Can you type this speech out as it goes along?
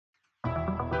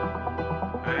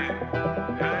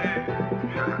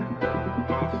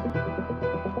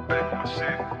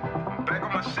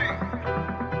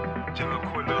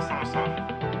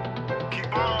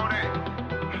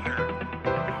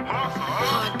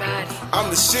I'm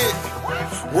the shit,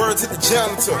 word to the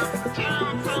janitor.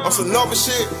 On some number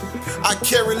shit, I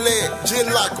carry lead just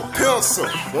like a pencil.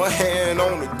 One hand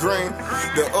on the green,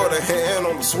 the other hand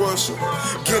on the swisher.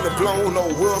 Get a blow, no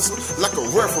whistle, like a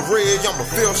referee, I'm a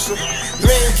official.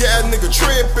 Lean gas nigga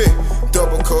tripping,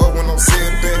 double cup when I'm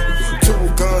sipping. Two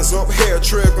guns up, hair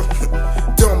trigger,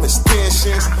 dumb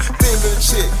extensions. Thin little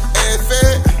chick, ass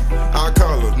fat, I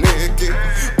call her naked.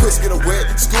 Pussy get a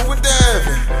wet, scuba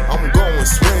diving, I'm going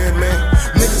swimming.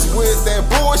 Niggas with that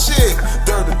bullshit,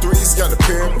 33's got a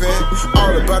pimpin'.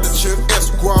 All about the trip,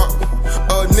 escort,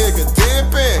 a nigga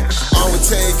dippin'. Always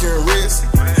taking risks,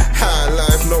 high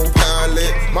life, no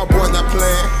pilot. My boys not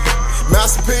playing,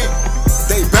 Master P,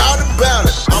 they bout it.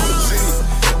 I'm a G,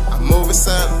 I'm moving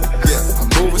silent, yeah, I'm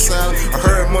moving silent. I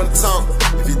heard money talk,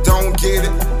 if you don't get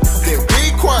it, then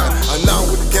be quiet. I'm not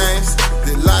with the games,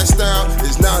 the lifestyle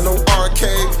is not no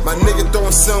arcade. My nigga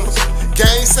throwing symbols,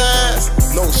 gang signs,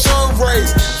 no shirt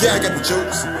race. Yeah, I got the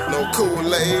juice, no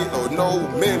Kool-Aid or no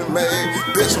Minute Maid.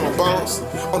 Bitch, I'm a boss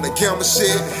on the gamma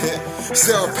shit,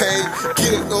 self-paid,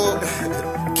 get it up,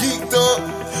 geeked up.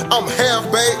 I'm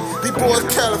half-baked, these boys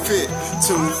counterfeit.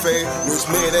 Two-faced, rich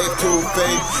men, they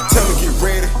two-faced. Tell me get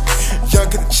ready, young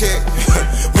get a check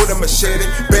with a machete.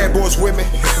 Bad boys with me,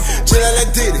 just like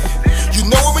I did it. You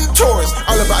know I'm in the tourist,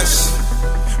 all about shit.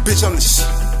 Bitch, I'm the shit.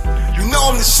 You know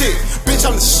I'm the shit. Bitch,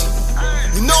 I'm the shit.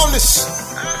 You know I'm the shit.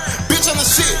 Bitch, I'm the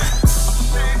shit.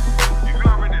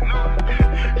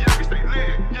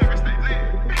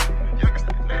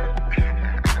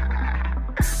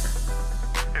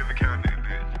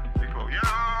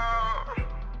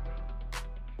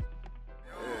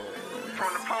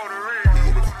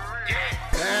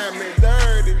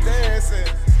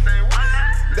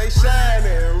 They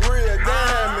shining, real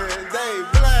diamonds, they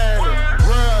blinding.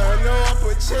 Run up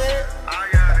a check, I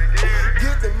gotta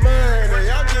get the money,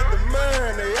 I get the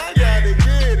money, I gotta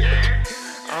get it.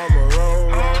 I'ma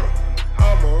roll up,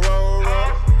 I'ma roll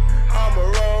up, I'ma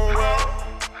roll up,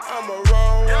 I'ma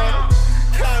roll up.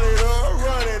 Count it up,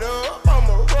 run it up,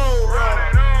 I'ma roll up.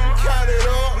 Count it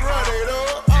up, run it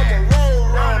up, I'ma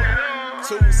roll up.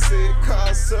 2 sick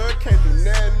cars, sir, can't do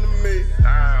nothing to me.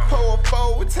 Pour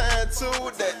 4 times 2,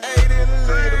 that 8 in a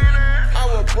liter. I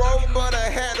was broke, but I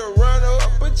had to run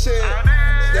up a check.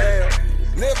 Damn,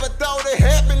 never thought it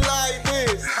happened like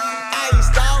this.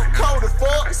 Iced out, cold as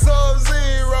fuck,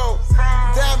 Sub-Zero.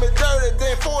 Diamond dirty,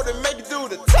 then 40, make it do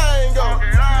the tango.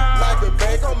 Like a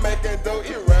bank, I'm making dough,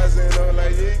 it rising up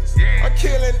like this. I'm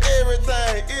killing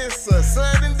everything, it's a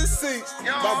sudden deceit.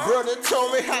 My brother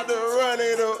told me how to run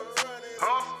it up.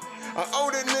 I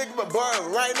owe that nigga my bar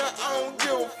right now, I don't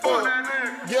give a fuck.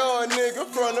 Young nigga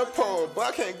from the pub, but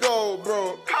I can't go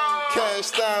broke.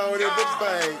 Cashed out at the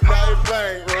bank, now the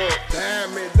bank roll.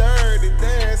 Diamond dirty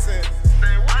dancing,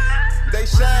 they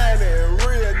shining,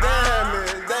 real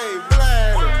diamonds, they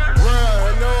blinding.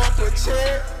 Run up a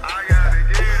check,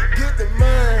 get the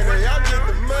money, I get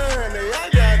the money, I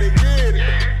gotta get it.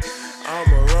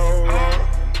 I'ma roll up,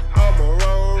 I'ma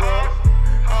roll up,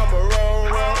 I'ma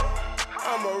roll up,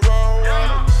 I'ma roll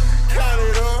up. Count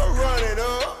it up, run it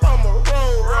up, I'ma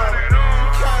roll up.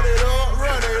 Count it up,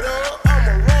 run it up,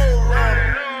 I'ma roll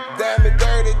up. Diamond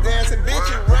dirty dancing, bitch,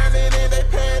 you running in they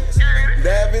panties.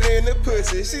 Dabbing in the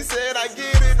pussy, she said I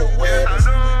get it the wettest.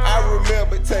 I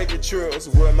remember taking trips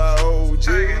with my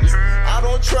OGs. I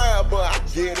don't try, but I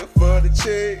get it for the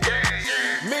check.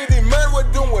 Me the money was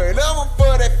doing whatever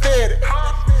for that fatty.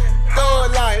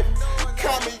 Thug life,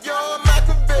 call me young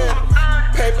Machiavelli.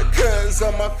 Paper cuts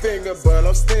on my finger, but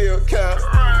I'm still counting.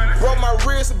 Broke my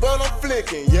wrist, but I'm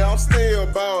flicking, yeah, I'm still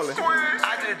ballin'.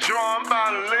 I just drawn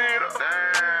about a liter.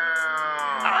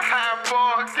 I had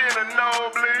fuck in the no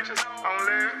bleachers. I'm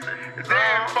living.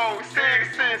 Dead folks,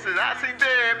 6 senses. I see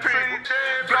dead people.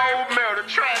 Go